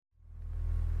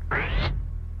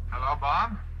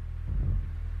Bob.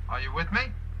 Are you with me?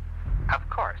 Of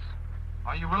course.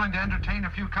 Are you willing to entertain a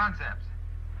few concepts?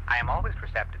 I am always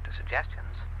receptive to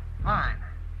suggestions. Fine.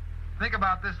 Think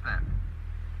about this then.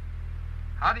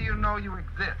 How do you know you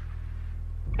exist?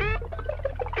 What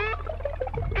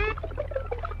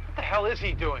the hell is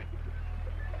he doing?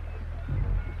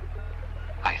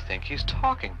 I think he's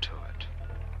talking to it.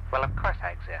 Well, of course I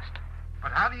exist.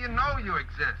 But how do you know you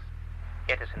exist?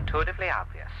 It is intuitively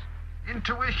obvious.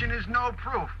 Intuition is no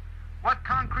proof. What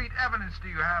concrete evidence do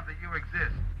you have that you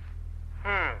exist?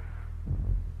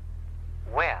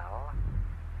 Well,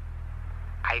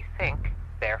 I think,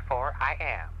 therefore I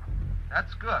am.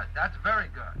 That's good. That's very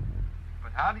good.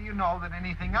 But how do you know that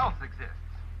anything else exists?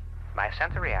 My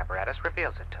sensory apparatus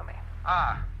reveals it to me.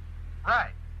 Ah,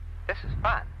 right. This is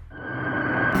fun.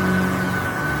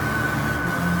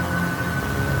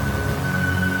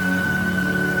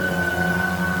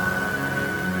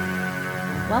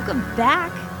 Welcome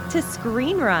back to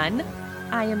Screen Run.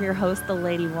 I am your host, the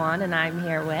Lady Juan, and I'm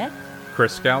here with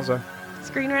Chris Scalza.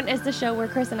 Screen Run is the show where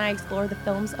Chris and I explore the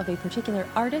films of a particular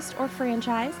artist or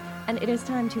franchise, and it is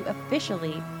time to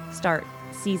officially start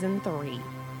Season 3.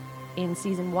 In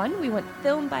Season 1, we went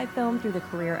film by film through the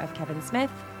career of Kevin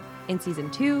Smith. In Season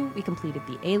 2, we completed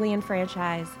the Alien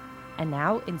franchise. And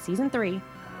now, in Season 3,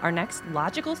 our next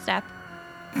logical step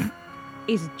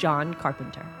is John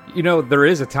Carpenter. You know, there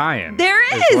is a tie-in. There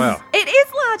is! As well. It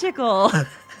is logical!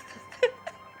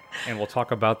 And we'll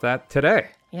talk about that today.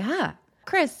 Yeah.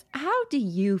 Chris, how do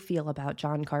you feel about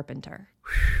John Carpenter?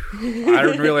 I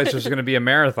didn't realize this was going to be a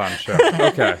marathon show.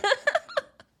 Okay.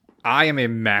 I am a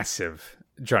massive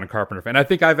John Carpenter fan. I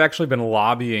think I've actually been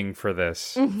lobbying for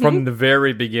this from the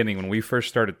very beginning when we first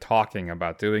started talking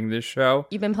about doing this show.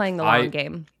 You've been playing the long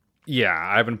game. Yeah,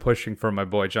 I've been pushing for my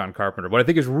boy John Carpenter. What I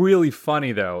think is really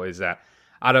funny, though, is that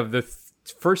out of the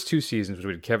first two seasons,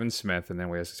 we did Kevin Smith, and then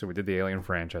we did the Alien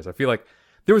franchise. I feel like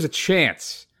there was a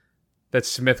chance that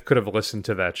Smith could have listened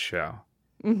to that show.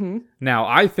 Mm-hmm. Now,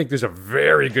 I think there's a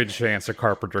very good chance that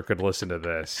Carpenter could listen to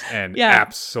this and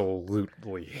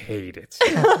absolutely hate it.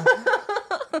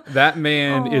 That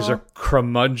man is a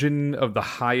curmudgeon of the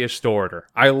highest order.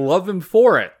 I love him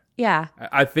for it. Yeah.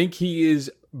 I think he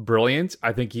is brilliant.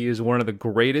 I think he is one of the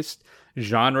greatest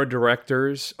genre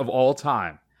directors of all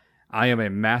time. I am a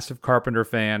massive Carpenter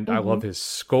fan. I love his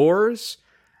scores.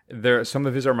 Some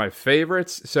of his are my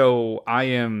favorites. So I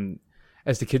am,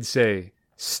 as the kids say,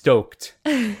 stoked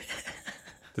to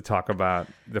talk about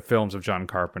the films of John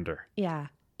Carpenter. Yeah.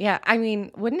 Yeah. I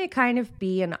mean, wouldn't it kind of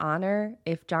be an honor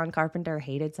if John Carpenter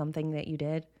hated something that you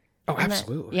did? Oh,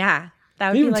 absolutely. That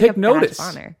would He be would like take a notice. badge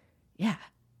of honor. Yeah.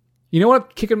 You know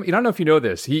what? I don't know if you know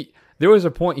this. There was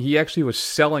a point he actually was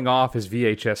selling off his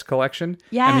VHS collection.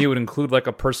 Yeah. And he would include like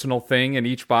a personal thing in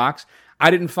each box.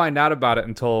 I didn't find out about it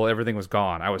until everything was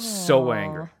gone. I was so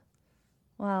angry.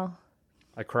 Well.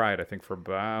 I cried, I think, for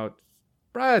about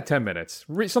 10 minutes.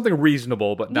 Something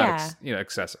reasonable, but not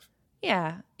excessive.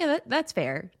 Yeah. Yeah, that's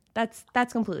fair. That's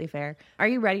completely fair. Are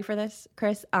you ready for this,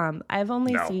 Chris? I've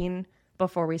only seen,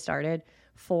 before we started,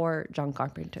 4 John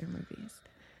Carpenter movies.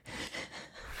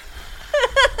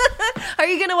 Are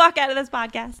you going to walk out of this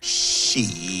podcast? Shit.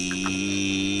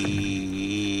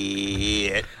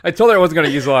 I told her I wasn't going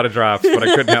to use a lot of drops, but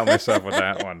I couldn't help myself with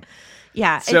that one.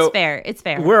 Yeah, So, it's fair. It's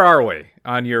fair. Where are we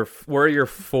on where are your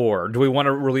 4? Do we want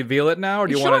to reveal it now, or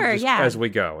do you want to just as we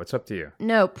go? It's up to you.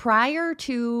 No, prior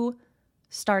to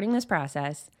starting this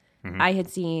process, I had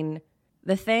seen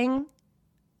The Thing,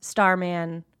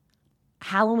 Starman,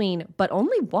 Halloween, but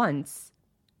only once.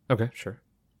 Okay, sure.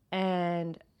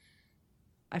 And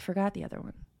I forgot the other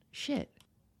one. Shit.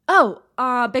 Oh,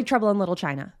 Big Trouble in Little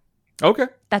China. Okay.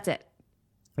 That's it.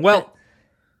 Well,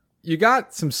 you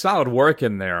got some solid work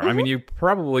in there. I mean, you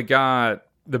probably got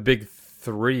the big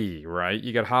 3, right?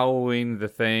 You got Halloween, The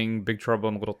Thing, Big Trouble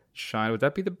in Little China. Would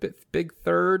that be the big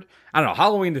third? I don't know.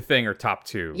 Halloween, The Thing are top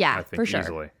 2. Yeah, I think, for sure.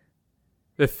 Easily.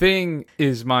 The Thing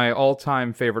is my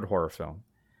all-time favorite horror film.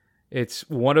 It's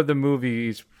one of the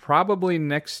movies, probably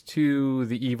next to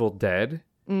The Evil Dead,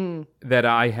 that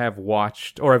I have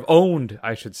watched, or I've owned,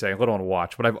 I should say. I don't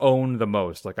watch, but I've owned the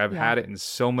most. Like, I've had it in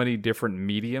so many different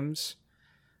mediums.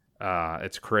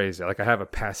 It's crazy. Like, I have a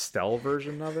pastel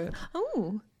version of it.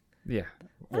 Oh. Yeah.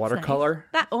 That's Watercolor.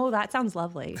 nice. That sounds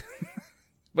lovely.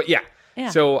 But yeah.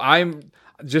 So I'm,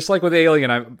 just like with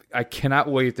Alien, I cannot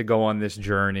wait to go on this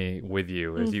journey with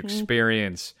you as you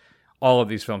experience all of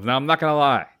these films. Now, I'm not going to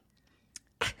lie.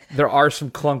 There are some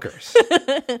clunkers.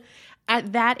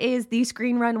 That is the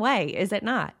Screen Run way, is it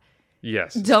not?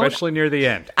 Yes, especially near the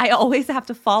end. I always have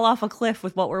to fall off a cliff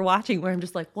with what we're watching where I'm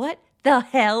just like, what the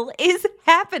hell is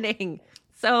happening?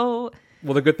 So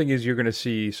Well, the good thing is you're going to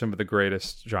see some of the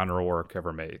greatest genre work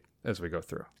ever made as we go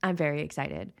through. I'm very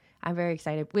excited.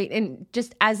 Wait, and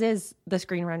just as is the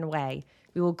Screen Runaway,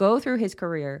 we will go through his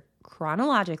career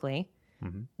chronologically,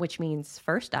 which means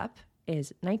first up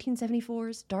is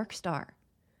 1974's Dark Star,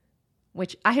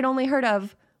 which I had only heard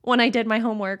of when I did my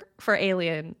homework for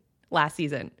Alien last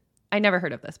season. I never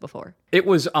heard of this before. It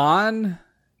was on...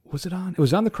 Was it on? It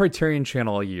was on the Criterion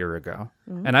Channel a year ago,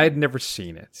 and I had never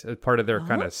seen it as part of their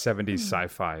kind of 70s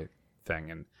sci-fi thing.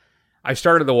 And I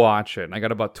started to watch it, and I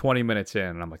got about 20 minutes in,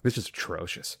 and I'm like, this is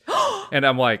atrocious. And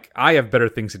I'm like, I have better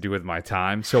things to do with my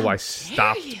time, so I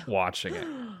stopped watching it.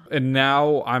 And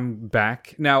now I'm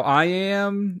back. Now, I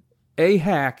am a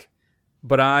hack,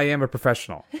 but I am a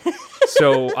professional.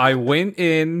 So I went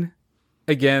in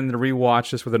again to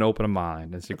rewatch this with an open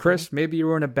mind and say, Chris, maybe you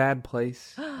were in a bad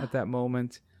place at that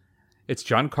moment. It's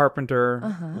John Carpenter.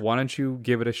 Why don't you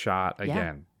give it a shot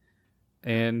again?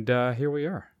 And here we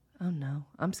are. Oh, no.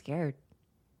 I'm scared.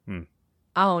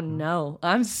 Oh, no.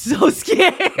 I'm so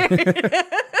scared.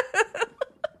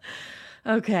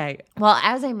 Okay. Well,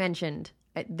 as I mentioned,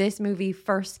 this movie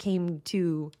first came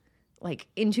to,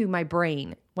 into my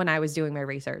brain when I was doing my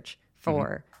research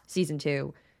for season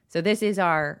 2. So this is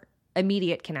our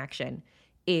immediate connection,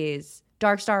 is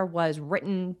Dark Star was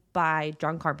written by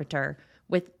John Carpenter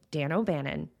with Dan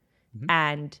O'Bannon,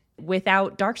 and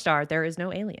without Dark Star, there is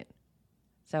no Alien.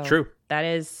 So True. That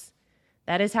is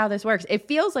how this works. It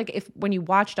feels like when you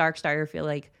watch Dark Star, you feel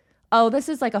like, oh, this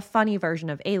is like a funny version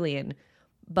of Alien,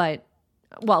 but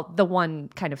the one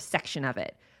kind of section of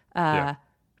it.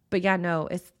 But yeah, no,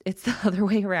 it's the other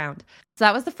way around. So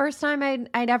that was the first time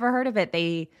I'd ever heard of it.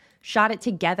 They shot it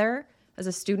together as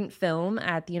a student film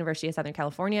at the University of Southern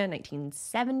California in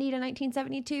 1970 to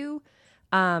 1972.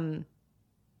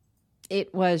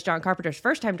 It was John Carpenter's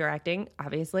first time directing,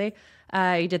 obviously.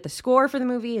 He did the score for the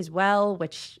movie as well,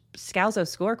 which Scalzo's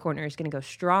Score Corner is going to go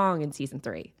strong in season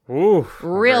 3. Ooh,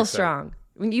 real strong.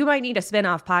 You might need a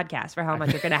spin-off podcast for how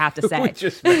much you're going to have to say.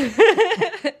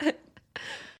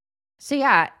 So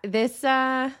yeah, this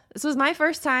was my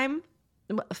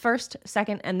first,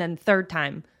 second, and then third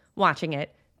time watching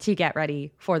it to get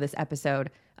ready for this episode.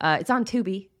 It's on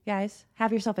Tubi, guys.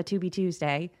 Have yourself a Tubi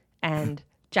Tuesday and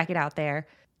check it out there.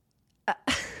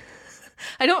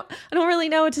 I don't really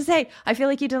know what to say. I feel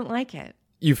like you didn't like it.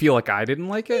 You feel like I didn't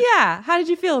like it? Yeah. How did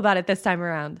you feel about it this time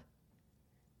around?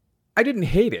 I didn't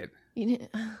hate it. You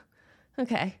didn't?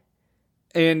 Okay.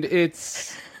 And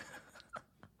it's...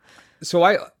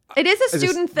 It is a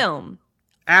student film.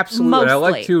 Absolutely. Mostly. I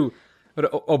like to...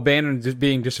 But O'Bannon just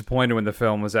being disappointed when the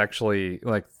film was actually,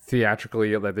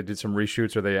 theatrically, they did some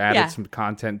reshoots or they added some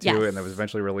content to it, and it was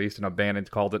eventually released, and O'Bannon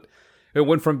called it... It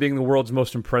went from being the world's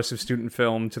most impressive student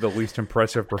film to the least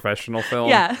impressive professional film.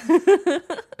 Yeah.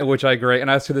 Which I agree.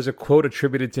 And so there's a quote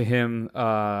attributed to him,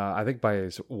 I think by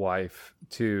his wife,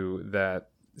 too, that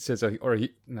says, it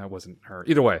wasn't her.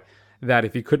 Either way, that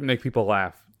if he couldn't make people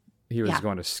laugh, he was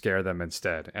going to scare them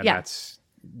instead. And that's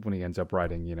when he ends up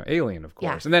writing, Alien, of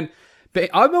course. And then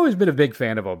I've always been a big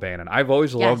fan of O'Bannon. I've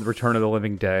always loved Return of the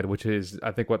Living Dead, which is,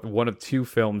 I think, one of 2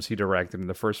 films he directed, and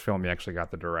the first film he actually got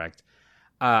to direct.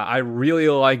 I really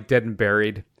like Dead and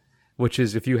Buried, which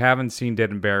is, if you haven't seen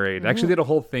Dead and Buried, I actually did a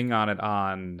whole thing on it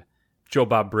on Joe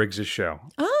Bob Briggs' show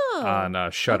on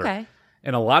Shudder. Okay.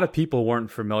 And a lot of people weren't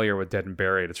familiar with Dead and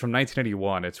Buried. It's from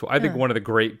 1981. It's, I think, one of the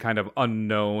great kind of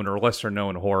unknown or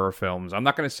lesser-known horror films. I'm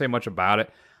not going to say much about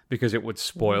it because it would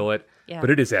spoil it,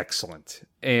 but it is excellent.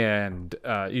 And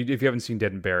if you haven't seen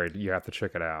Dead and Buried, you have to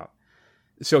check it out.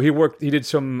 So he did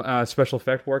some special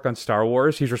effect work on Star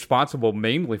Wars. He's responsible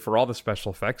mainly for all the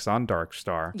special effects on Dark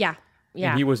Star. Yeah.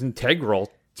 And he was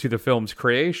integral to the film's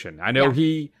creation. I know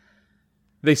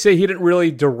they say he didn't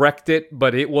really direct it,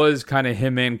 but it was kind of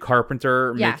him and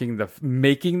Carpenter making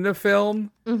the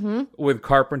film with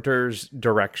Carpenter's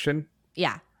direction.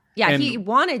 Yeah. And he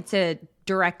wanted to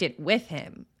direct it with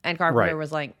him. And Carpenter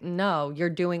was like, no, you're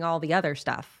doing all the other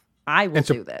stuff. I will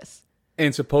do this.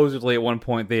 And supposedly at one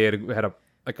point they had a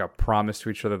promise to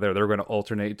each other they were going to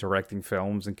alternate directing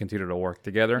films and continue to work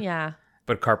together. Yeah.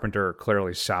 But Carpenter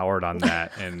clearly soured on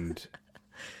that and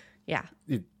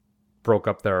he broke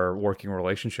up their working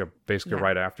relationship basically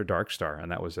right after Dark Star,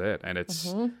 and that was it. And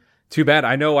it's too bad.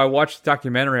 I know I watched the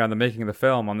documentary on the making of the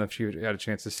film. I don't know if you had a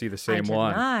chance to see the same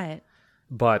one. I did not.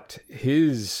 But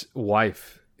his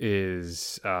wife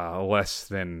is less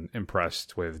than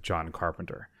impressed with John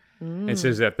Carpenter. It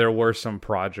says that there were some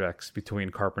projects between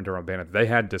Carpenter and O'Bannon they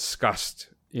had discussed,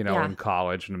 in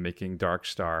college and making Dark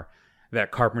Star,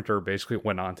 that Carpenter basically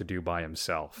went on to do by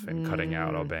himself and cutting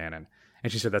out O'Bannon.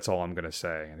 And she said, that's all I'm going to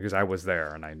say, because I was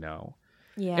there and I know.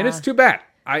 Yeah. And it's too bad.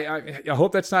 I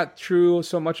hope that's not true,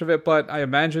 so much of it, but I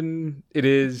imagine it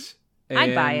is.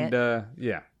 I'd buy it.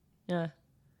 Yeah. Yeah.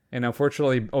 And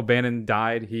unfortunately, O'Bannon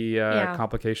died. He had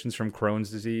complications from Crohn's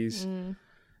disease.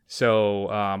 So,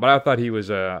 but I thought he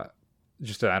was I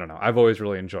don't know. I've always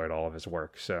really enjoyed all of his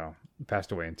work. So, he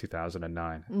passed away in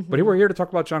 2009. But we're here to talk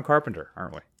about John Carpenter,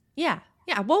 aren't we? Yeah.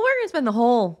 Yeah. Well, we're going to spend the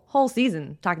whole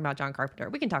season talking about John Carpenter.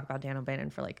 We can talk about Dan O'Bannon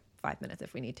for like 5 minutes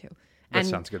if we need to. That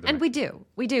sounds good to me. And we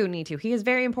do need to. He is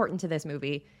very important to this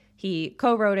movie. He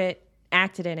co-wrote it,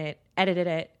 acted in it, edited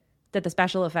it, did the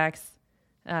special effects.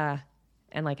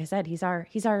 And like I said, he's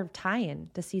our tie-in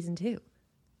to season 2.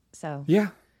 So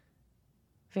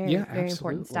very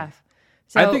important stuff.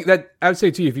 So, I think that I would say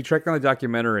too, if you check on the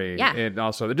documentary, and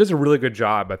also it does a really good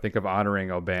job, I think, of honoring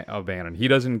O'Bannon. He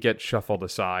doesn't get shuffled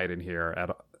aside in here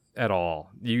at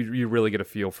all. You really get a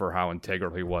feel for how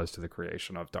integral he was to the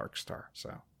creation of Dark Star.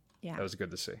 So that was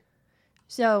good to see.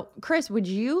 So Chris, would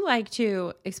you like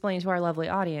to explain to our lovely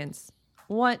audience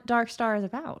what Dark Star is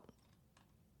about?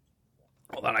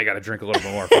 Hold on, I got to drink a little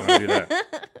bit more if I'm going to do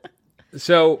that.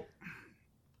 So,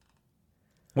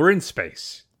 we're in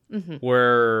space.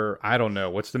 We're, I don't know,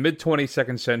 what's the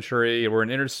mid-22nd century? We're in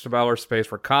interstellar space.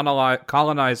 We're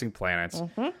colonizing planets.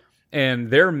 And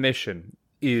their mission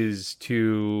is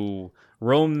to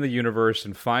roam the universe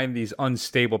and find these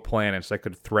unstable planets that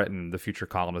could threaten the future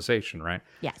colonization, right?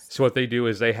 Yes. So what they do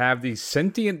is they have these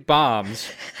sentient bombs,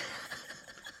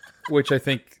 which I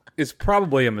think is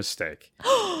probably a mistake.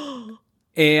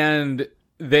 And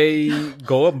they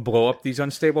go up and blow up these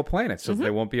unstable planets so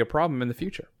they won't be a problem in the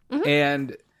future.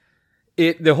 And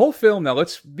the whole film, now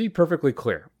let's be perfectly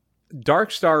clear.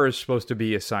 Dark Star is supposed to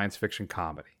be a science fiction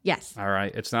comedy. Yes. All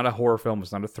right. It's not a horror film.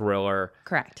 It's not a thriller.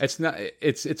 Correct. It's not.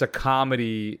 It's a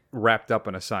comedy wrapped up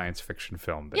in a science fiction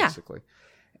film, basically.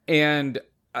 Yeah. And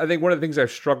I think one of the things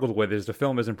I've struggled with is the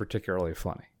film isn't particularly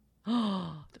funny.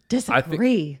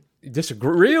 Disagree.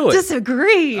 Disagree? Really?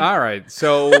 Disagree. All right.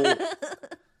 So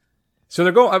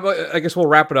they're going. I guess we'll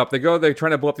wrap it up. They're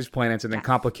trying to blow up these planets, and then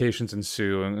complications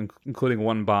ensue, including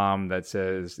one bomb that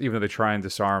says, even though they try and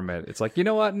disarm it, it's like, you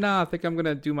know what? No, I think I'm going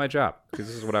to do my job because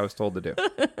this is what I was told to do.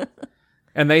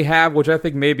 And they have, which I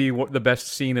think may be the best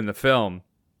scene in the film,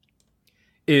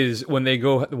 is when they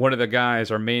go. One of the guys,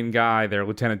 our main guy, their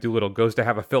Lieutenant Doolittle, goes to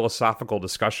have a philosophical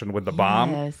discussion with the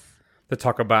bomb. To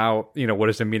talk about, what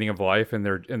is the meaning of life and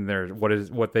their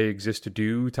what they exist to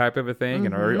do type of a thing.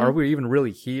 And are we even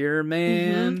really here,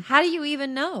 man? How do you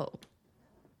even know?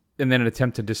 And then an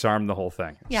attempt to disarm the whole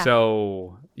thing. Yeah.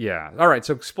 So, all right.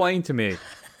 So explain to me,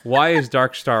 why is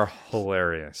Dark Star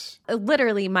hilarious?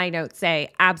 Literally, my notes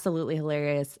say absolutely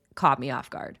hilarious, caught me off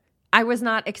guard. I was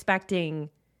not expecting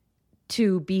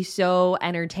to be so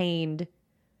entertained,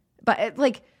 but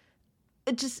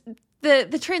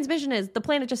The transmission is the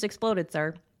planet just exploded,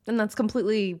 sir. And that's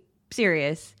completely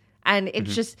serious. And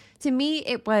it's just, to me,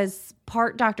 it was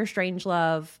part Dr.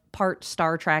 Strangelove, part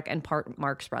Star Trek, and part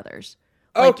Marx Brothers.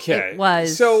 Okay. It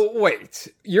was. So wait,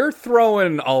 you're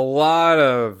throwing a lot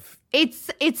of.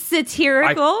 It's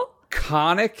satirical.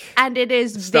 Iconic. And it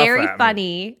is very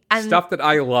funny. And stuff that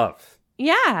I love.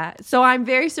 Yeah. So I'm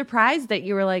very surprised that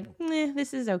you were like,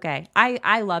 this is okay.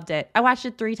 I loved it. I watched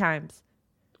it 3 times.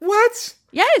 What?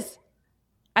 Yes.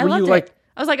 I loved it. Like,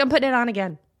 I was like, I'm putting it on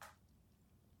again.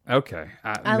 Okay.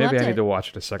 Maybe I need to watch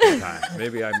it a second time.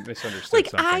 Maybe I misunderstood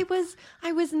something.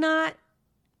 I was not,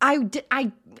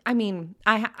 I mean,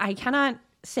 I cannot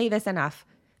say this enough.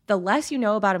 The less you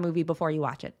know about a movie before you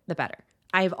watch it, the better.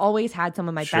 I've always had some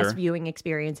of my best viewing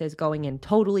experiences going in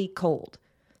totally cold.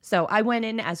 So I went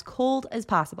in as cold as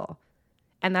possible.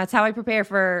 And that's how I prepare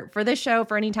for this show,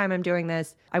 for any time I'm doing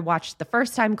this. I watched the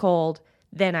first time cold.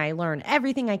 Then I learn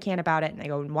everything I can about it, and I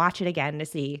go and watch it again to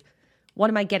see what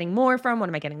am I getting more from, what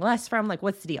am I getting less from, like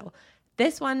what's the deal.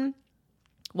 This one,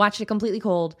 watched it completely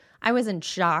cold. I was in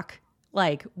shock,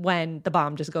 like when the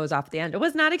bomb just goes off at the end. I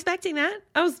was not expecting that.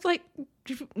 I was like,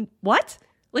 what?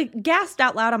 Like gasped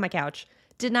out loud on my couch.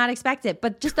 Did not expect it.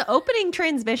 But just the opening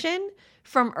transmission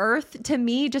from Earth to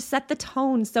me just set the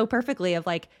tone so perfectly of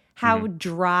like how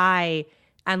dry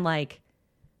and like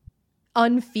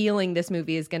unfeeling this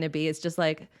movie is going to be. It's just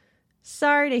like,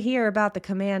 sorry to hear about the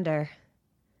commander.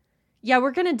 Yeah,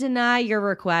 we're going to deny your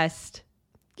request.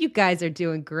 You guys are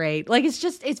doing great. Like,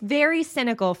 it's very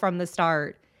cynical from the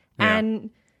start. Yeah. And,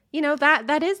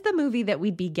 that is the movie that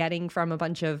we'd be getting from a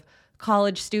bunch of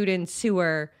college students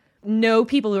who know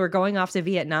people who are going off to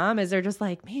Vietnam, as they're just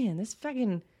like, man, this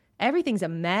fucking, everything's a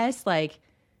mess. Like,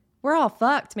 we're all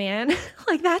fucked, man.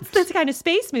 Like, that's the kind of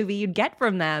space movie you'd get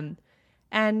from them.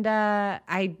 And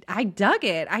I dug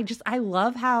it. I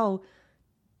love how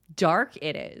dark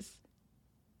it is.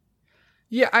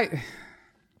 Yeah,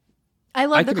 I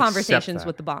love the can accept conversations that.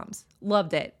 with the bombs.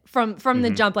 Loved it from the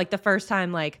jump. Like the first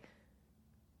time, like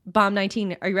bomb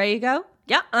 19. Are you ready to go?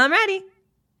 Yeah, I'm ready.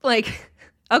 Like,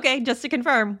 okay, just to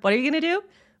confirm, what are you gonna do?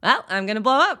 Well, I'm gonna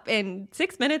blow up in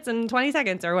 6 minutes and 20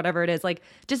 seconds or whatever it is. Like,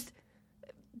 just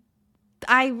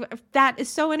that is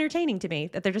so entertaining to me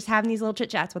that they're just having these little chit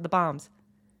chats with the bombs.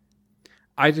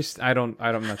 I'm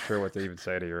not sure what to even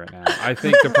say to you right now. I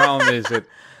think the problem is that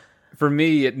for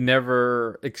me, it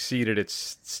never exceeded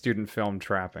its student film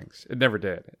trappings. It never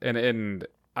did. And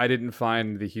I didn't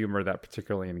find the humor that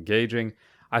particularly engaging.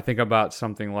 I think about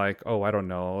something like, I don't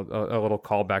know, a little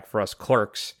callback for us,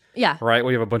 Clerks. Yeah. Right?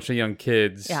 We have a bunch of young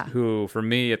kids Yeah. who, for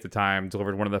me at the time,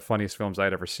 delivered one of the funniest films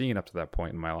I'd ever seen up to that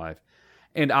point in my life.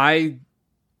 And I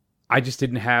just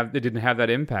didn't have that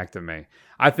impact on me.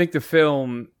 I think the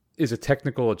film is a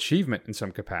technical achievement in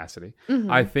some capacity. Mm-hmm.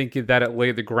 I think that it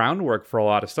laid the groundwork for a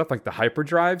lot of stuff, like the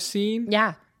hyperdrive scene.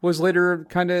 Yeah. Was later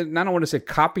kind of, I don't want to say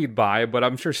copied by, but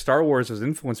I'm sure Star Wars was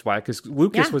influenced by it because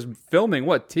Lucas Yeah. was filming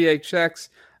THX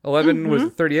 11 was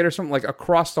 38 or something, like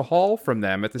across the hall from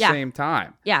them at the same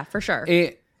time. Yeah, for sure.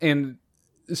 And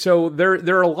so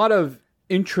there are a lot of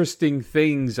interesting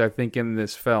things, I think, in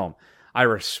this film. I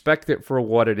respect it for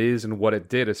what it is and what it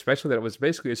did, especially that it was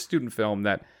basically a student film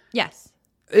that Yes.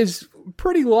 is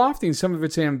pretty lofty in some of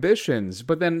its ambitions,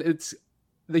 but then it's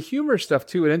the humor stuff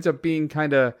too. It ends up being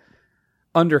kind of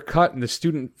undercut, and the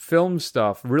student film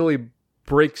stuff really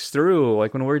breaks through,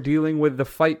 like when we're dealing with the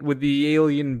fight with the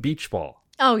alien beach ball.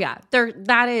 Oh yeah,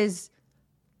 that is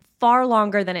far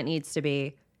longer than it needs to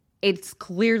be. It's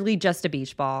clearly just a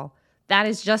beach ball. That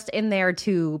is just in there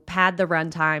to pad the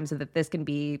runtime so that this can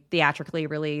be theatrically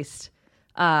released.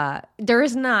 There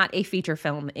is not a feature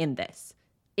film in this.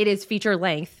 It is feature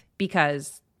length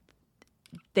because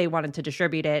they wanted to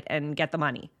distribute it and get the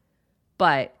money.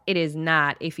 But it is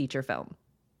not a feature film.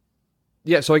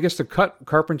 Yeah, so I guess the cut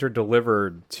Carpenter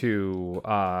delivered to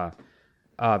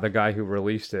the guy who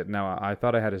released it. Now, I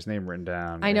thought I had his name written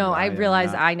down. I know. I am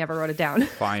realized not I never wrote it down.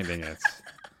 finding it.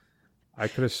 I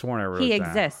could have sworn I wrote He it down.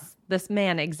 exists. This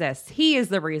man exists. He is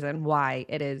the reason why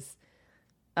it is.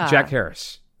 Jack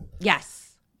Harris.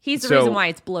 Yes. He's the So- reason why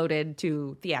it's bloated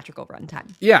to theatrical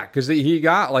runtime. Yeah, because he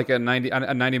got like a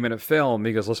 90-minute film.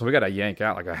 He goes, listen, we got to yank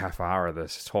out like a half hour of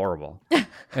this. It's horrible.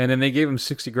 And then they gave him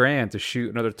 $60,000 to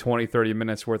shoot another 20, 30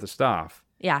 minutes worth of stuff.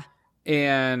 Yeah.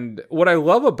 And what I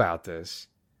love about this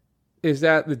is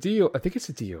that I think it's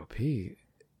the DOP.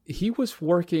 He was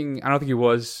working, I don't think he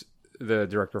was the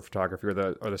director of photography or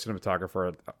the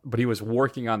cinematographer, but he was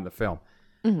working on the film.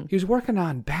 Mm-hmm. He was working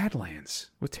on Badlands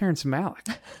with Terrence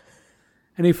Malick.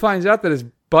 And he finds out that his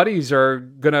buddies are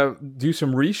going to do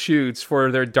some reshoots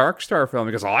for their Dark Star film.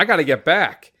 He goes, I got to get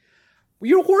back.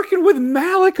 You're working with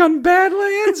Malick on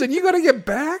Badlands and you got to get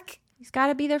back? He's got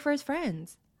to be there for his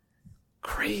friends.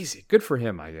 Crazy. Good for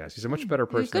him, I guess. He's a much better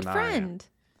He's a person good than I am. friend.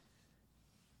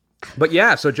 But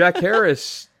yeah, so Jack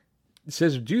Harris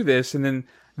says do this, and then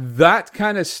that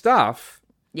kind of stuff,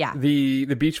 Yeah. the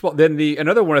beach ball. Then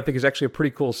another one I think is actually a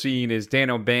pretty cool scene is Dan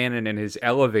O'Bannon and his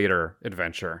elevator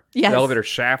adventure. Yes. The elevator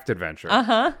shaft adventure.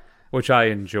 Uh-huh. Which I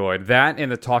enjoyed. That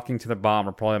and the talking to the bomb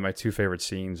are probably my two favorite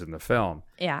scenes in the film.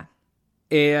 Yeah.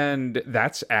 And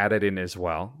that's added in as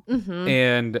well. Mm-hmm.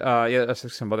 And that's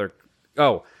like some other.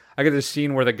 Oh, I got this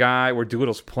scene where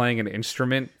Doolittle's playing an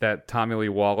instrument that Tommy Lee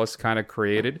Wallace kind of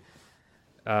created.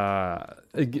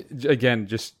 Again,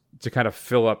 just to kind of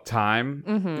fill up time.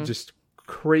 Mm-hmm. Just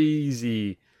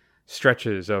crazy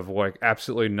stretches of like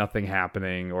absolutely nothing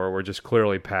happening, or we're just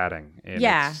clearly padding. And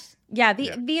Yeah. it's- Yeah.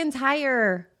 The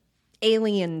entire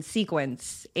alien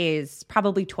sequence is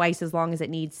probably twice as long as it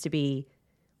needs to be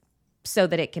so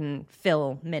that it can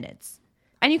fill minutes.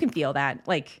 And you can feel that.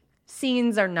 Like,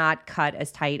 scenes are not cut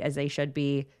as tight as they should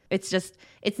be. It's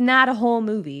not a whole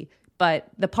movie. But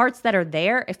the parts that are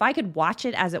there, if I could watch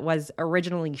it as it was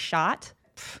originally shot,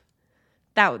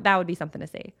 that would be something to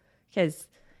see. Because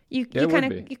you it would kind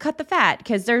be. of you cut the fat,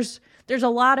 because there's a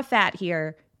lot of fat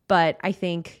here. But I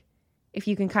think if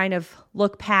you can kind of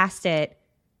look past it,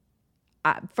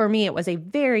 for me, it was a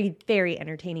very, very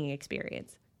entertaining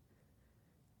experience.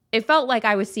 It felt like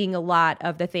I was seeing a lot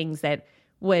of the things that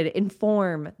would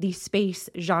inform the space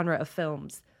genre of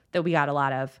films that we got a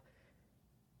lot of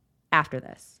after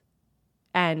this.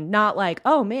 And not like,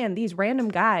 oh man, these random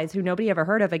guys who nobody ever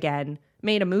heard of again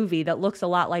made a movie that looks a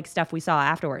lot like stuff we saw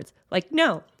afterwards. Like,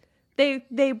 no,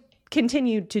 they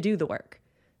continued to do the work.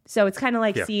 So it's kind of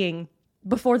like seeing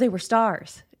before they were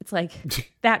stars. It's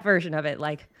like that version of it.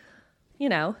 Like, you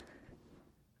know.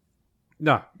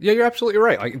 No, yeah, you're absolutely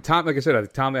right. Like I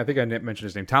said, Tom. I think I mentioned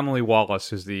his name. Tommy Lee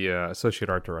Wallace is the associate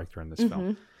art director in this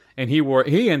film, and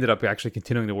he ended up actually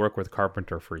continuing to work with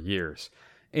Carpenter for years.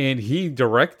 And he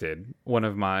directed one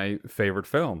of my favorite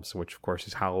films, which of course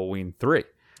is Halloween 3.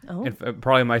 Oh. And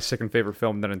probably my second favorite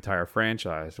film in that entire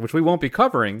franchise, which we won't be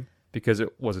covering because it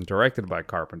wasn't directed by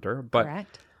Carpenter. But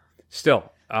Correct.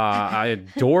 still, I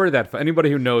adore that.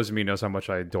 Anybody who knows me knows how much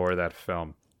I adore that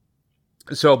film.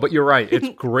 So, but you're right. It's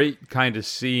great kind of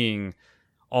seeing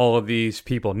all of these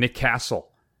people. Nick Castle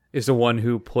is the one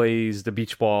who plays the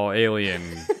beach ball alien.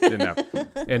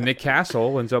 And Nick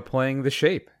Castle ends up playing the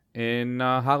Shape in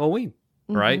Halloween,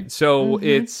 right? So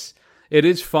it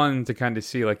is fun to kind of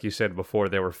see, like you said before,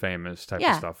 they were famous type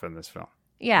of stuff in this film.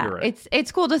 Yeah, You're right.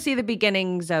 it's cool to see the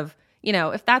beginnings of,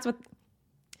 if that's what,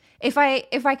 if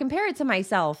I compare it to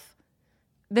myself,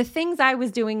 the things I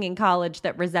was doing in college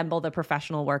that resemble the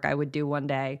professional work I would do one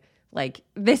day, like,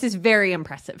 this is very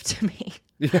impressive to me.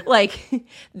 Yeah. Like,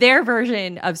 their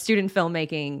version of student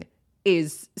filmmaking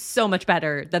is so much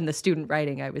better than the student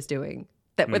writing I was doing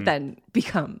that would then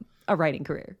become a writing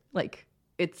career. Like,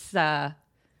 it's, yeah.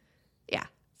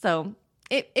 So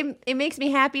it makes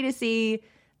me happy to see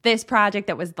this project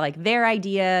that was like their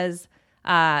ideas,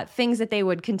 things that they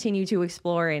would continue to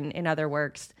explore in other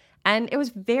works. And it was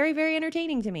very, very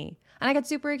entertaining to me. And I got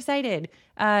super excited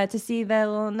to see the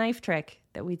little knife trick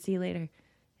that we'd see later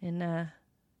in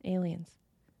Aliens.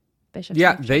 Bishop's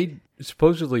Yeah, knife they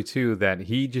supposedly, too, that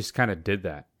he just kind of did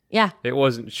that. Yeah. It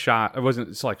wasn't shot. It wasn't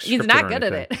it's like He's scripted not or good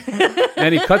at anything. it.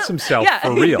 And he cuts himself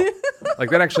for real. Like,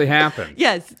 that actually happened.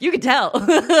 Yes, you could tell.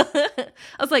 I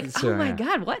was like, So, oh my yeah.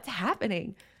 God, what's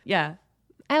happening? Yeah.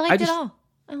 I liked it all.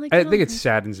 I liked I it all. think it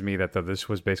saddens me that this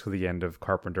was basically the end of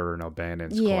Carpenter and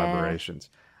O'Bannon's collaborations.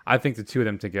 I think the two of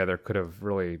them together could have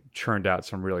really churned out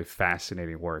some really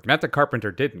fascinating work. Not that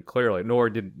Carpenter didn't, clearly, neither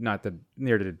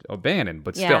did O'Bannon,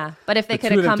 but still. Yeah, but if they the could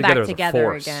two have of them come back was a together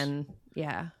force. again,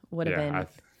 would have been.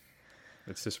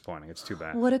 It's disappointing. It's too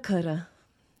bad. Woulda, coulda,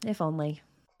 if only.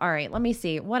 All right, let me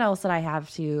see. What else did I have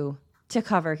to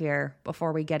cover here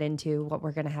before we get into what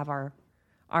we're going to have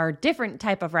our different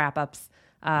type of wrap-ups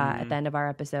at the end of our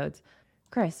episodes?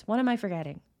 Chris, what am I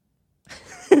forgetting?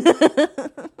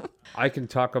 I can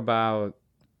talk about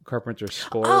Carpenter's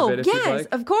score a bit if you'd like.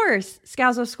 Of course.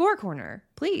 Scalzo Score Corner,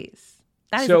 please.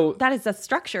 That is a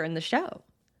structure in the show.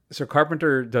 So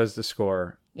Carpenter does the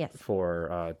score Yes.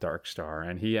 for Dark Star,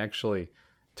 and he actually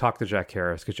talked to Jack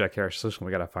Harris because Jack Harris says, "Listen,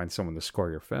 we got to find someone to score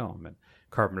your film." And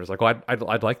Carpenter's like, "Well,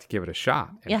 I'd like to give it a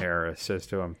shot." And Harris says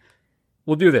to him,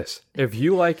 "We'll do this. If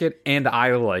you like it and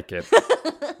I like it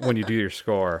when you do your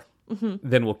score,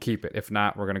 then we'll keep it. If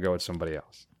not, we're going to go with somebody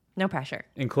else." No pressure.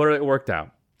 And clearly it worked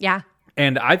out. Yeah.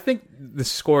 And I think the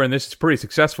score in this is pretty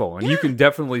successful, and you can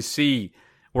definitely see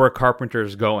where Carpenter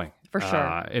is going For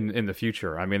sure. in the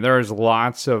future. I mean, there's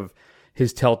lots of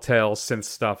his telltale synth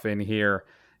stuff in here,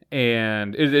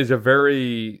 and it is a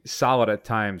very solid at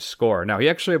times score. Now, he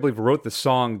actually, I believe, wrote the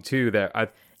song too that I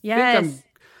think I'm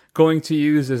going to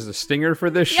use as a stinger for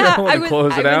this show to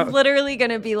close it out. I was literally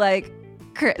going to be like,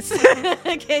 Chris,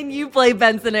 can you play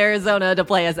Benson, Arizona to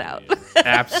play us out?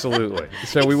 Absolutely.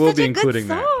 So we will be including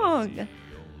that. Song.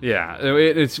 Yeah,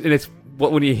 it's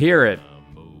when you hear it,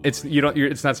 it's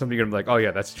not something you're gonna be like, oh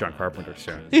yeah, that's John Carpenter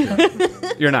soon.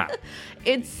 You're not.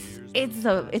 It's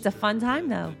a fun time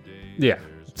though. Yeah.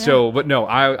 So, but no,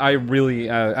 I really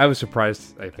I was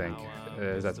surprised. I think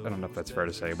I don't know if that's fair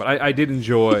to say, but I did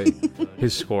enjoy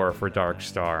his score for Dark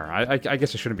Star. I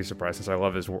guess I shouldn't be surprised since I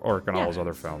love his work on all his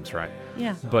other films, right?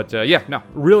 Yeah. But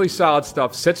really solid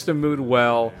stuff. Sets the mood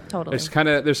well. Totally.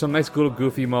 There's some nice little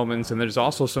goofy moments, and there's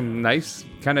also some nice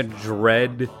kind of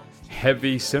dread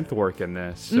heavy synth work in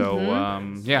this. So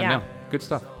no, good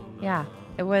stuff. Yeah.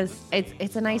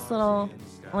 It's a nice little,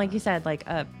 like you said, like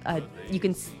you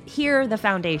can hear the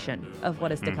foundation of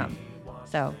what is to come.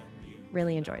 So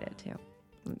really enjoyed it too.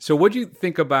 So what do you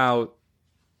think about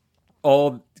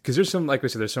because there's some, like I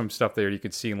said, there's some stuff there you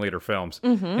could see in later films.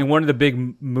 And one of the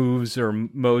big moves or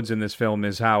modes in this film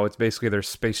is how it's basically they're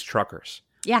space truckers.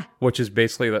 Yeah. Which is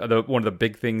basically one of the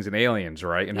big things in Aliens,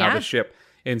 right? And how the ship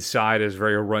inside is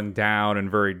very run down and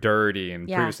very dirty. And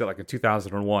previously, like in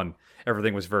 2001,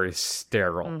 everything was very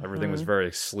sterile. Everything was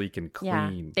very sleek and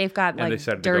clean. Yeah. They've got and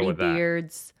like dirty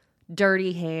beards,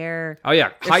 dirty hair. Oh yeah,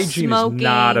 They're hygiene smoking. is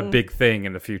not a big thing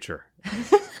in the future.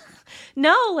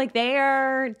 No, like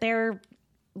they're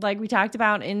like we talked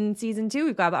about in season 2.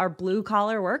 We've got our blue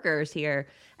collar workers here,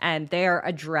 and they are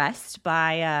addressed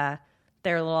by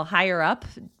their little higher up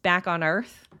back on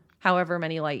Earth. however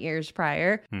many light years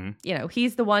prior. You know,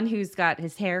 he's the one who's got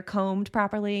his hair combed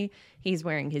properly. He's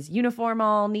wearing his uniform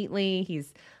all neatly.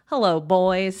 He's, hello,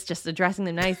 boys, just addressing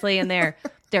them nicely. And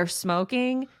they're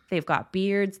smoking. They've got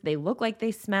beards. They look like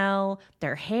they smell.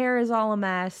 Their hair is all a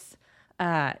mess.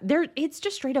 It's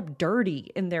just straight up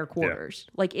dirty in their quarters.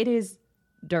 Like, it is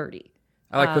dirty.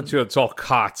 I like that too. It's all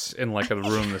cots in like a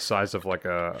room the size of like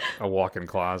a walk-in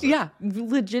closet. Yeah,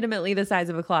 legitimately the size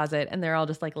of a closet, and they're all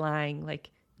just like lying like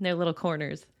in their little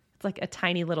corners. It's like a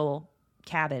tiny little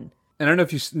cabin. And I don't know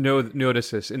if you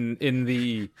notice this in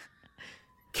the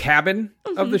cabin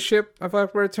of the ship, if I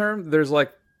were a term. There's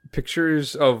like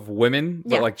pictures of women,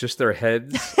 but like just their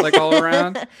heads like all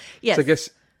around. Yes, so I guess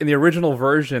in the original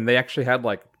version they actually had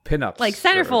like pinups, like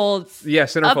centerfolds.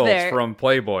 Centerfolds from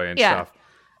Playboy and stuff.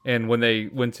 And when they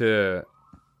went to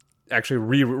actually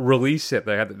re-release it,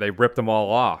 they ripped them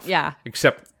all off. Yeah.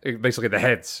 Except basically the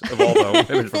heads of all the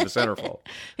women from the centerfold.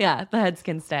 Yeah, the heads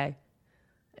can stay.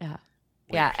 Yeah.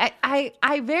 Yeah.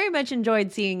 I very much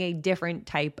enjoyed seeing a different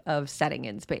type of setting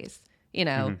in space. You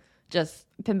know, just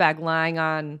Pinback lying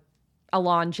on a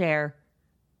lawn chair,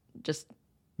 just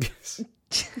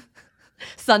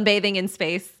sunbathing in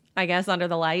space, I guess, under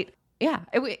the light. Yeah,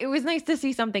 it was nice to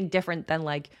see something different than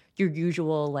like your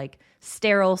usual like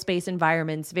sterile space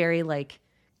environments, very like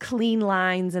clean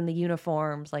lines in the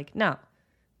uniforms. Like, no,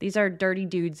 these are dirty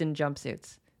dudes in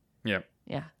jumpsuits. Yep.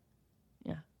 Yeah.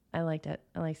 I liked it.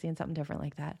 I like seeing something different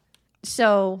like that.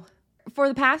 So for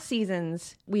the past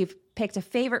seasons, we've picked a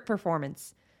favorite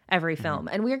performance every film,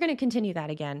 and we're going to continue that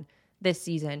again this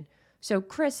season. So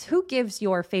Chris, who gives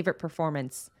your favorite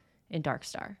performance in Dark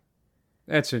Star?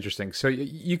 That's interesting. So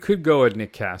you could go with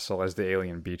Nick Castle as the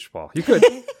alien beach ball. You could.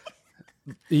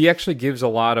 He actually gives a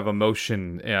lot of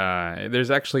emotion. There's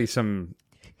actually some,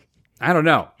 I don't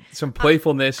know, some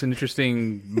playfulness and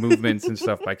interesting movements and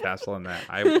stuff by Castle in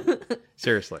that.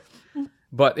 Seriously.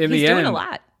 But in the end, he's doing a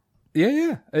lot.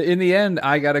 Yeah. In the end,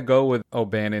 I got to go with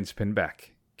O'Bannon's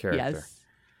Pinback character. Yes.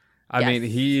 I mean,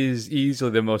 he is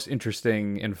easily the most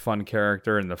interesting and fun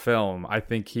character in the film. I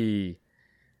think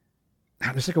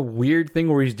there's like a weird thing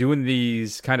where he's doing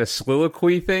these kind of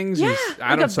soliloquy things. Yeah,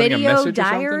 I don't like a video message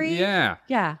diary. Or something. Yeah.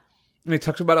 Yeah. And he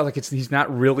talks about it like he's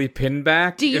not really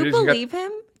Pinback. Do you believe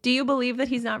him? Do you believe that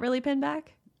he's not really Pinback?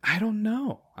 I don't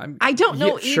know. I don't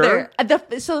know either.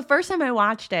 Sure. So the first time I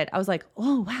watched it, I was like,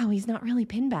 oh, wow, he's not really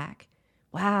Pinback.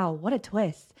 Wow, what a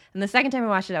twist. And the second time I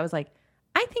watched it, I was like,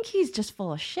 I think he's just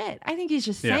full of shit. I think he's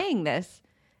just saying this.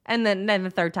 And then the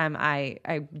third time I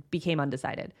became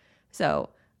undecided. So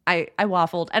I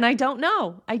waffled, and I don't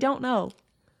know. I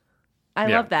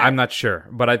love that. I'm not sure,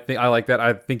 but I like that.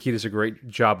 I think he does a great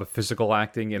job of physical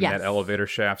acting in that elevator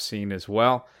shaft scene as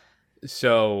well.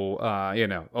 So,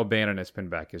 O'Bannon as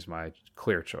Pinback is my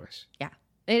clear choice. Yeah,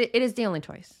 it is the only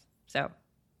choice. So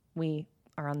we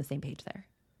are on the same page there.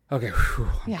 Okay.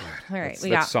 Yeah. All right.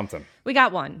 That's something. We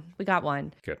got one.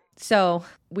 Good. So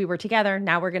we were together.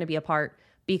 Now we're going to be apart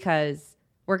because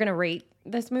we're going to rate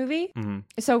this movie.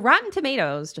 So Rotten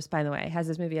Tomatoes, just by the way, has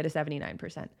this movie at a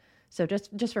 79%. So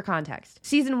just for context,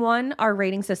 season 1, our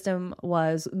rating system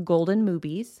was golden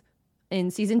movies. In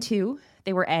season 2,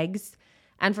 they were eggs.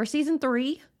 And for season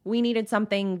 3, we needed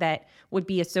something that would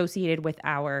be associated with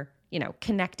our,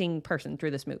 connecting person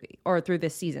through this movie or through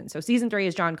this season. So season 3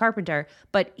 is John Carpenter,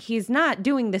 but he's not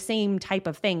doing the same type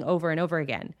of thing over and over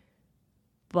again.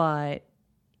 But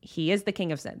he is the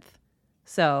king of synth.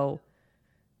 So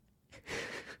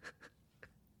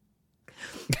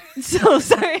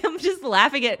sorry, I'm just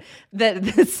laughing at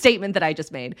the statement that I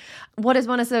just made. What does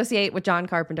one associate with John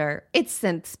Carpenter? It's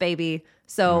synths, baby.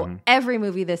 So every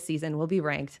movie this season will be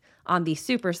ranked on the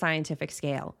super scientific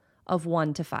scale of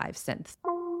 1 to 5 synths.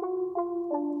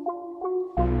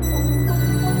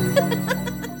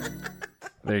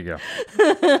 There you go.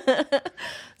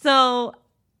 So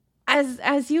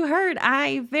as you heard,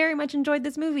 I very much enjoyed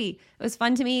this movie. It was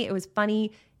fun to me. It was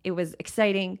funny. It was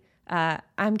exciting.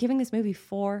 I'm giving this movie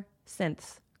 4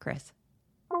 synths, Chris.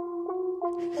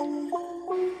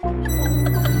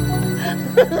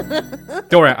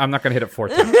 Don't worry, I'm not going to hit it 4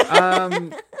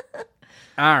 times.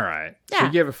 All right. Yeah. So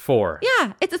you give it 4.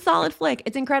 Yeah, it's a solid flick.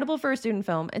 It's incredible for a student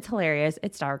film. It's hilarious.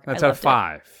 It's dark. That's out of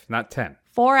 5, not 10.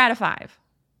 4 out of 5.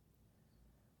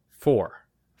 4.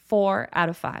 4 out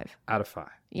of 5. Out of 5.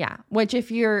 Yeah, which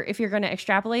if you're going to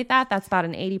extrapolate that's about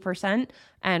an 80%,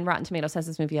 and Rotten Tomatoes has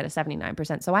this movie at a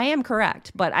 79%. So I am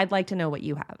correct, but I'd like to know what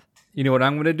you have. You know what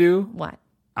I'm going to do? What?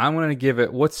 I'm going to give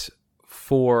it, what's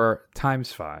 4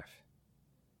 times 5?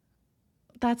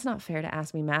 That's not fair to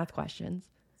ask me math questions.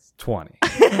 It's 20.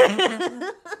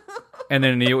 And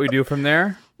then you know what we do from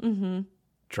there?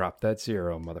 Drop that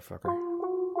 0, motherfucker.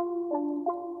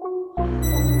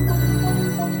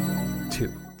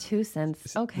 2. 2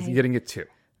 cents. Okay. He's getting it 2.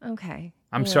 Okay.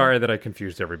 I'm Yeah. sorry that I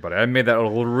confused everybody. I made that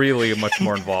really much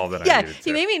more involved than I Yeah, needed to.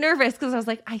 he made me nervous because I was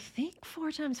like, I think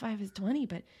 4 times 5 is 20,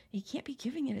 but he can't be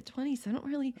giving it at 20, so I don't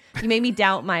really. You made me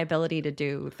doubt my ability to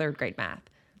do 3rd grade math.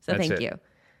 So That's thank it. you.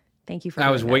 Thank you for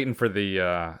I was doing that. waiting for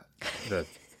the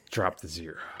drop the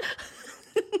 0.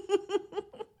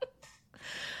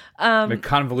 The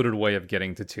convoluted way of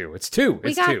getting to 2. It's 2. We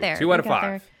It's got 2. there. 2 We out of got 5.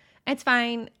 there. It's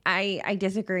fine. I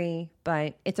disagree,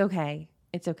 but it's okay.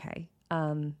 It's okay.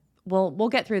 We'll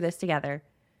get through this together.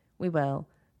 We will.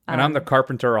 And I'm the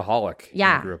carpenteraholic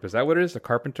yeah. in the group. Is that what it is? The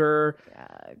carpenter?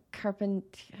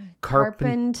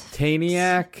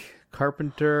 Carpentaniac?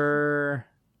 Carpenter?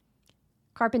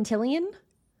 Carpentillion?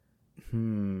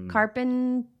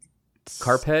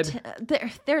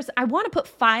 Carphead? There's. I want to put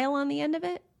file on the end of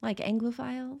it, like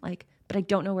Anglophile, but I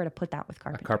don't know where to put that with A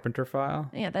carpenter. carpenter file?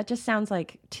 Yeah, that just sounds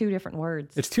like 2 different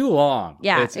words. It's too long.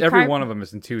 Yeah, It's it every carp- one of them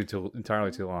is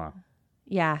entirely too long.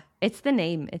 Yeah, it's the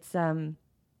name. It's yeah.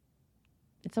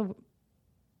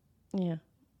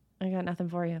 I got nothing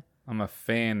for you. I'm a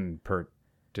fan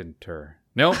pertinter.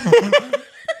 Nope. I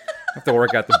have to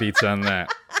work out the beats on that.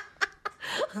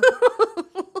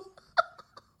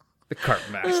 The carp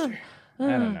master. I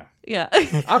don't know. Yeah.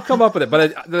 I'll come up with it.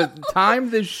 But the time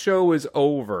this show is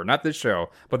over, not this show,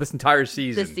 but this entire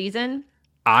season, This season?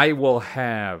 I will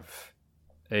have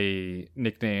a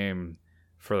nickname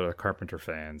for the Carpenter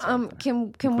fans. out there, Can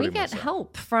we including get myself.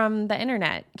 help from the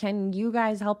internet? Can you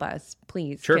guys help us,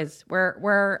 please? Sure. Because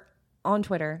we're on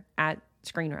Twitter at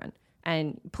ScreenRun,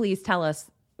 and please tell us,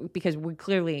 because we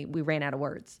ran out of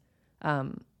words.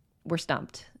 We're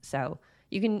stumped. So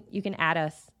you can add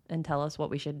us and tell us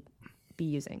what we should be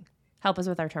using. Help us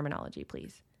with our terminology,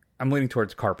 please. I'm leaning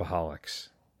towards carpaholics,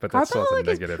 but that's still a Carpaholic is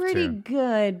negative pretty too.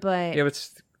 good, but Yeah, but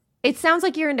it sounds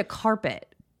like you're into carpet.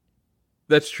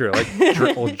 that's true.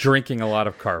 Like drinking a lot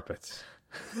of carpets.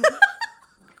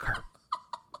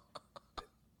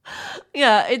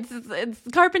 Yeah, it's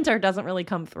carpenter doesn't really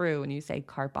come through when you say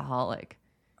carpaholic.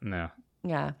 No.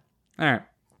 Yeah. All right.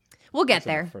 We'll get That's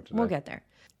enough there. for today. We'll get there.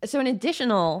 So an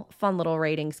additional fun little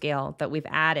rating scale that we've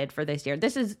added for this year.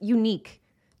 This is unique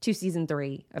to season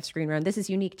 3 of Screen Run. This is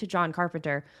unique to John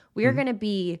Carpenter. We are going to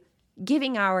be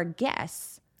giving our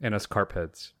guests. And us carp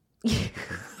heads.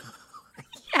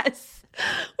 Yes.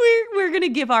 We're going to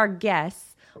give our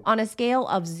guests on a scale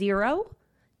of 0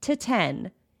 to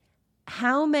 10.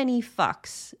 How many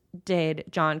fucks did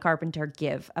John Carpenter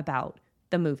give about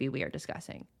the movie we are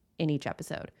discussing in each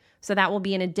episode? So that will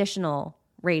be an additional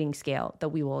rating scale that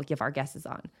we will give our guesses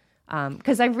on.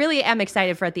 Because I really am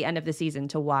excited for at the end of the season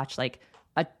to watch like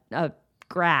a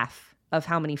graph of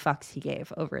how many fucks he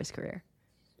gave over his career.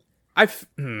 I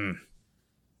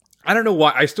don't know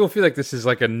why. I still feel like this is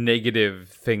like a negative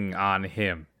thing on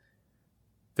him.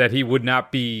 That he would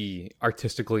not be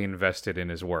artistically invested in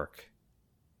his work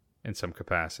in some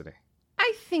capacity.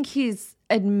 I think he's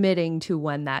admitting to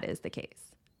when that is the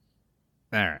case.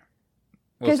 All right.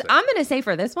 Because I'm going to say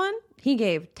for this one, he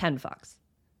gave 10 fucks.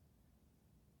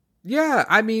 Yeah,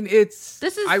 I mean, it's...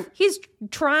 He's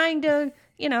trying to,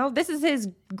 this is his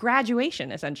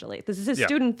graduation, essentially. This is his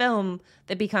student film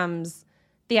that becomes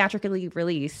theatrically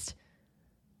released.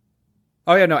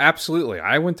 Oh, yeah, no, absolutely.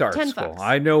 I went to art 10 school. fucks.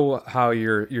 I know how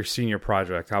your senior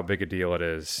project, how big a deal it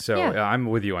is. So Yeah. I'm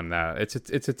with you on that. It's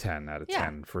a 10 out of Yeah.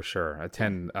 10 for sure. A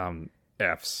 10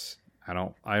 Fs. I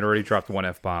already dropped one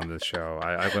F-bomb this show.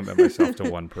 I limit myself to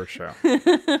one per show.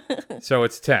 So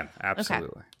it's 10,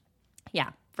 absolutely. Yeah,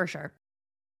 for sure.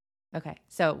 Okay,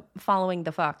 so following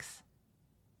the fucks,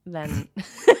 then...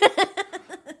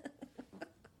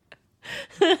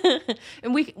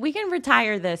 And we can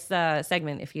retire this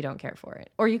segment if you don't care for it.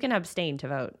 Or you can abstain to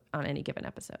vote on any given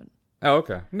episode. Oh,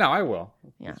 okay. No, I will.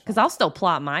 Yeah, because I'll still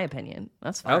plot my opinion.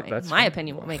 That's fine. that's my fine.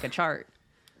 opinion will make a chart.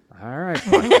 All right,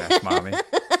 podcast mommy.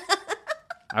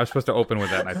 I was supposed to open with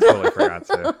that, and I totally forgot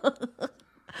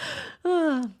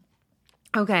to.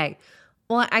 Okay.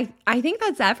 Well, I think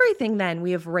that's everything then.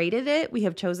 We have rated it. We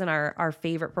have chosen our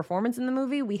favorite performance in the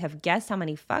movie. We have guessed how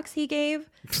many fucks he gave.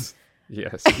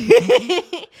 Yes.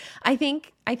 I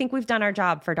think we've done our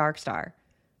job for Dark Star.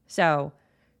 So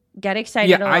get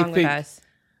excited along with us.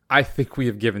 I think we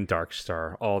have given Dark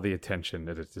Star all the attention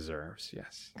that it deserves.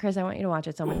 Yes. Chris, I want you to watch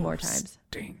it so many more times.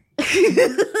 Dang.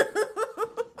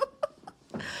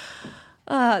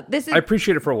 This is I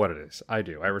appreciate it for what it is. I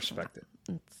do. I respect it.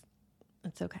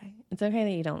 it's okay. It's okay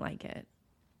that you don't like it.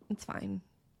 It's fine.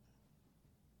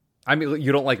 I mean,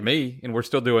 you don't like me, and we're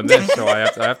still doing this, so I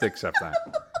have to accept that.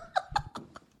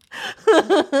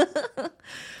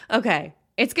 Okay.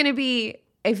 It's going to be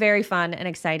a very fun and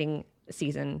exciting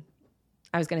season.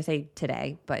 I was going to say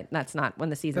today, but that's not when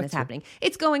the season That's is it. happening.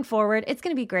 It's going forward. It's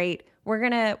going to be great. We're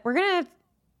going to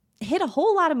hit a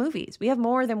whole lot of movies. We have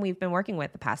more than we've been working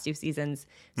with the past 2 seasons.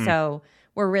 So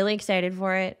we're really excited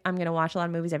for it. I'm going to watch a lot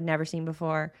of movies I've never seen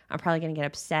before. I'm probably going to get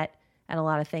upset at a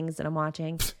lot of things that I'm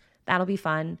watching. That'll be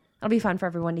fun. That'll be fun for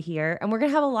everyone to hear. And we're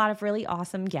going to have a lot of really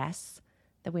awesome guests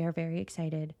that we are very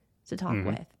excited to talk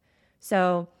with.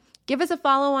 So give us a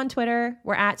follow on Twitter.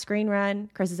 We're at Screen Run.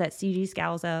 Chris is at CG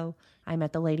Scalzo. I'm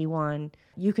at The Lady One.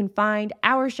 You can find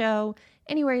our show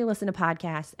anywhere you listen to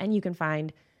podcasts, and you can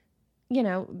find,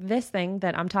 this thing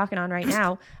that I'm talking on right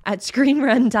now at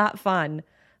screenrun.fun.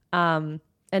 And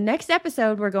next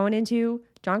episode, we're going into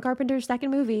John Carpenter's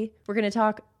second movie. We're going to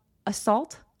talk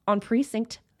Assault on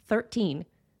Precinct 13.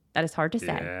 That is hard to say.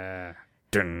 Yeah.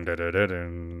 Dun, dun, dun, dun,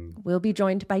 dun. We'll be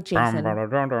joined by Jason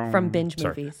from Binge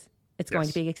Sorry. Movies. It's going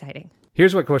to be exciting.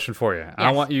 Here's what question for you. I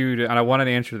Yes. want you to, and I want an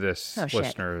answer to this, Oh, shit.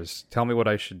 listeners. Tell me what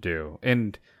I should do.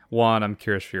 And one, I'm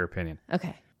curious for your opinion.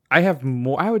 Okay. I have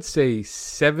more, I would say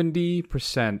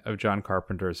 70% of John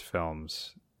Carpenter's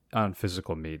films on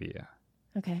physical media.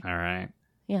 Okay. All right.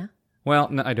 Yeah. Well,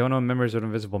 no, I don't own Members of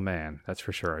Invisible Man. That's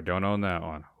for sure. I don't own that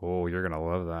one. Oh, you're going to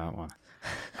love that one.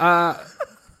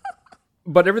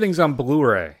 But everything's on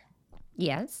Blu-ray.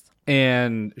 Yes.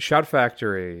 And Shout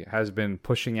Factory has been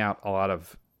pushing out a lot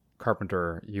of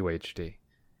Carpenter UHD.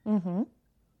 Mm-hmm.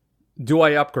 Do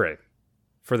I upgrade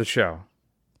for the show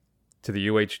to the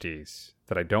UHDs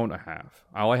that I don't have?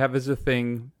 All I have is a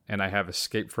thing, and I have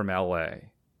Escape from LA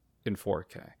in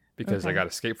 4K because I Okay. got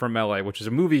Escape from LA, which is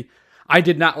a movie I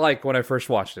did not like when I first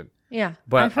watched it. Yeah.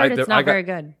 But I've heard I it's not got- very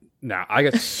good. Now I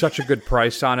got such a good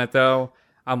price on it, though.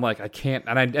 I'm like, I can't,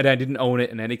 and I didn't own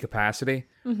it in any capacity,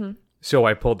 so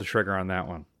I pulled the trigger on that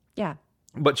one. Yeah.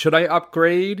 But should I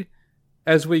upgrade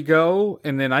as we go,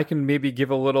 and then I can maybe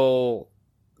give a little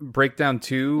breakdown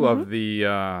too of the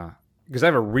because I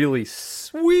have a really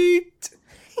sweet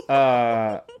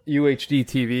UHD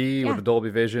TV Yeah. with the Dolby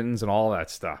Visions and all that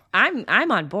stuff,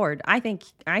 I'm on board. I think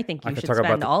you could should talk about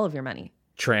spend the- all of your money.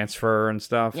 transfer and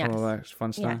stuff, Yes. and all that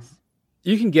fun stuff. Yes.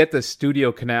 You can get the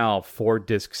Studio Canal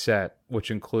 4-disc set,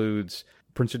 which includes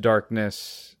Prince of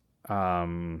Darkness,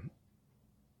 some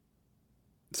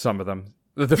of them,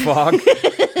 The Fog.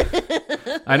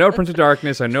 I know Prince of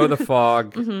Darkness. I know The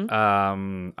Fog.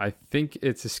 I think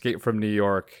it's Escape from New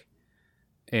York,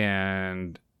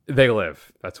 and They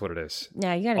Live. That's what it is.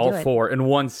 Yeah, you got to All do it. 4 in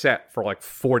one set for like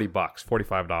 $40,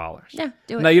 $45. Yeah,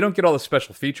 do it. Now, you don't get all the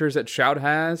special features that Shout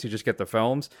has. You just get the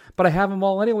films. But I have them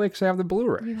all anyway because I have the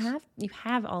Blu-ray. You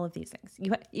have all of these things.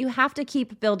 You have to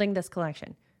keep building this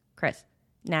collection. Chris,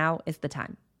 now is the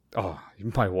time. Oh,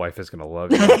 my wife is going to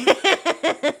love you.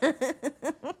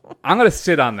 I'm going to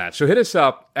sit on that. So hit us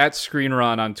up at Screen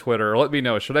Run on Twitter. Let me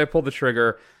know. Should I pull the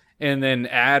trigger? And then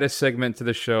add a segment to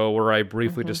the show where I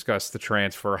briefly discuss the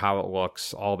transfer, how it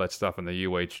looks, all that stuff in the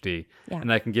UHD. Yeah.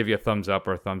 And I can give you a thumbs up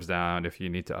or a thumbs down if you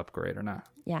need to upgrade or not.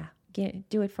 Yeah,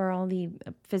 do it for all the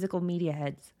physical media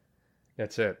heads.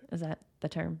 That's it. Is that the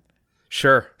term?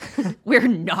 Sure. We're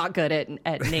not good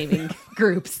at naming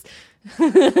groups.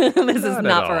 This is Not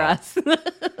not at for all.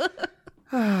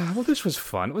 us. Well, this was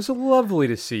fun. It was lovely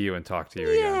to see you and talk to you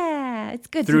again. Yeah, it's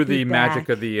good Through to be the magic back.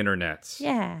 of the internet.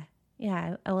 Yeah,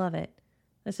 I love it.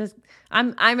 This is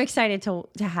I'm excited to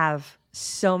have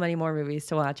so many more movies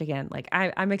to watch again. Like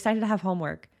I'm excited to have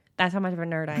homework. That's how much of a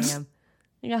nerd I am.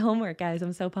 I got homework, guys.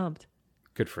 I'm so pumped.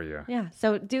 Good for you. Yeah.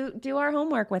 So do our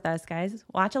homework with us, guys.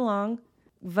 Watch along.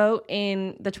 Vote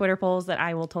in the Twitter polls that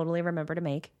I will totally remember to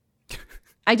make.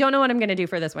 I don't know what I'm going to do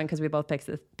for this one because we both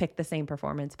picked the same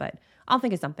performance, but I'll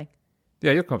think of something.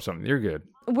 Yeah, you'll come up with something. You're good.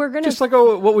 We're going to... Just like,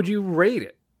 oh, what would you rate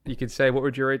it? You could say, what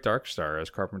would you rate Dark Star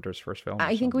as Carpenter's first film? or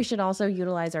I think we something? should also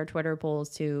utilize our Twitter polls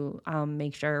to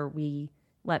make sure we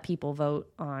let people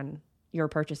vote on your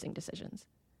purchasing decisions.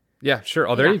 Yeah, sure.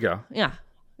 Oh, there Yeah. you go. Yeah.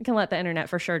 We can let the internet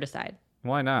for sure decide.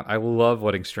 Why not? I love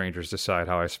letting strangers decide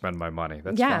how I spend my money.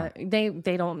 That's yeah. fun.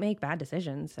 They don't make bad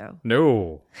decisions. So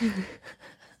No.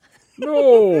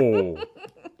 No.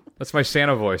 That's my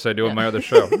Santa voice I do in my other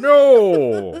show.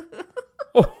 No.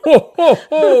 Oh, ho, ho,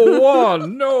 ho,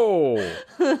 one, no.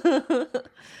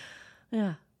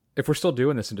 yeah. If we're still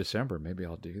doing this in December, maybe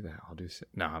I'll do that.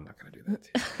 No, I'm not going to do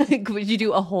that. Too. Would you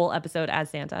do a whole episode as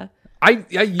Santa? I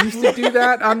used to do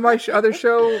that on my other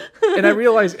show, and I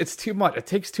realized it's too much. It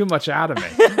takes too much out of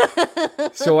me.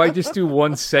 So I just do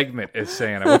one segment as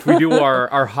Santa, which we do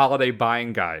our holiday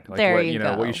buying guide. Like There what you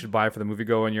what go. you should buy for the movie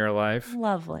go in your life.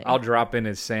 Lovely. I'll drop in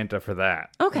as Santa for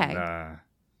that. Okay. And,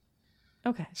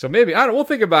 Okay. so maybe we'll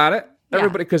think about it. Yeah.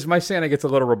 Everybody, because my Santa gets a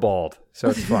little ribald, so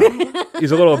it's fun.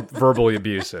 He's a little verbally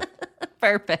abusive.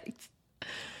 Perfect.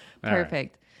 All right.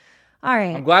 Perfect. All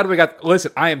right. I'm glad we got.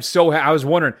 Listen, I am so. I was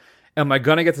wondering, am I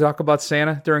gonna get to talk about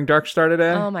Santa during Dark Star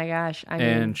today? Oh my gosh. I mean,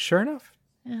 and sure enough,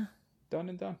 yeah. done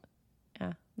and done.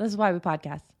 Yeah. This is why we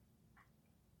podcast.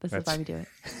 This is That's- why we do it.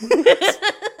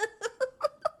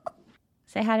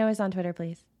 Say hi to us on Twitter,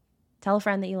 please. Tell a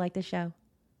friend that you like the show.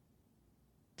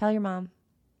 Tell your mom.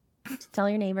 Tell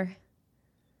your neighbor.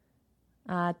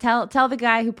 Tell the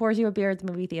guy who pours you a beer at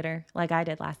the movie theater, like I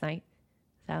did last night.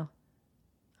 So,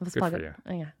 let's Good plug for it. you.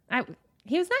 Oh, yeah,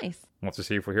 he was nice. Wants to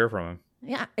see if we hear from him.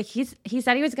 Yeah, he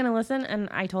said he was going to listen, and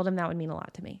I told him that would mean a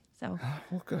lot to me. So,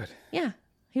 Well, good. yeah,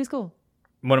 he was cool.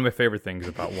 One of my favorite things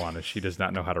about Juan is she does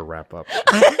not know how to wrap up.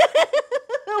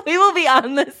 We will be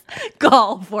on this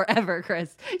call forever,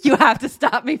 Chris. You have to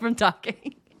stop me from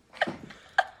talking.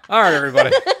 All right,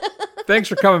 everybody. Thanks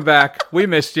for coming back. We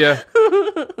missed you.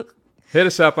 Hit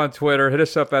us up on Twitter. Hit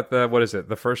us up at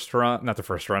the first run? Not the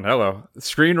first run. Hello.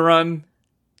 Screen Run.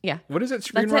 Yeah. What is it?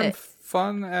 That's it.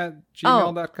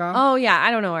 Screenrunfun@gmail.com? Oh yeah, I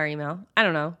don't know our email. I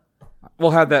don't know.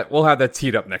 We'll have that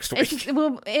teed up next week.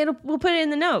 We'll put it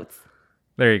in the notes.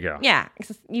 There you go. Yeah,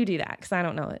 you do that because I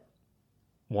don't know it.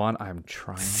 Juan, I'm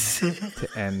trying to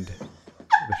end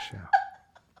the show.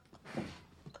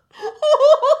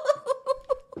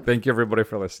 Thank you, everybody,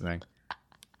 for listening.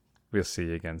 We'll see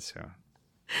you again soon.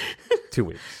 2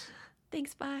 weeks.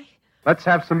 Thanks, bye. Let's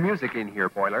have some music in here,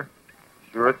 Boiler.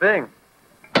 Sure thing.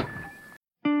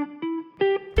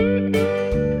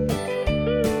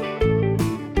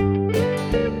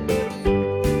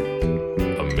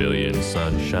 A million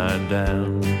sunshine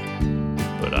down,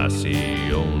 but I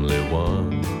see only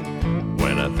one.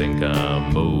 When I think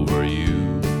I'm over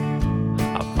you,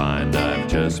 I find I've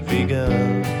just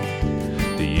begun.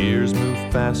 The years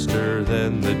move faster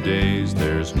than the days,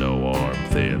 there's no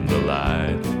warmth in the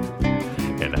light.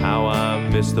 And how I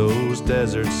miss those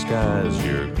desert skies,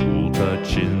 your cool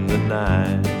touch in the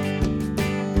night.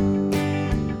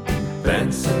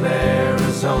 Benson,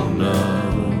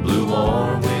 Arizona, blue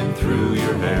warm wind through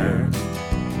your hair.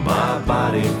 My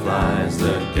body flies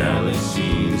the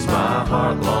galaxies, my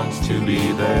heart longs to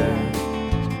be there.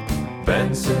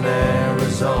 Benson,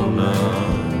 Arizona,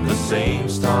 the same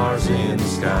stars in the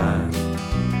sky,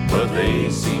 but they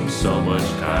seem so much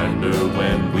kinder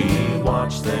when we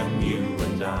watch them, you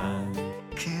and I.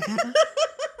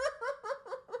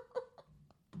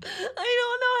 I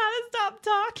don't know how to stop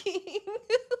talking.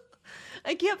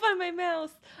 I can't find my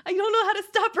mouse. I don't know how to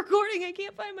stop recording. I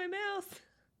can't find my mouse.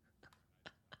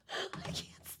 I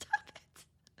can't stop it.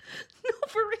 No,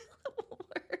 for real, it won't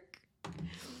work.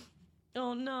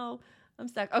 Oh no, I'm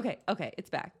stuck. Okay, it's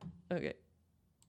back. Okay.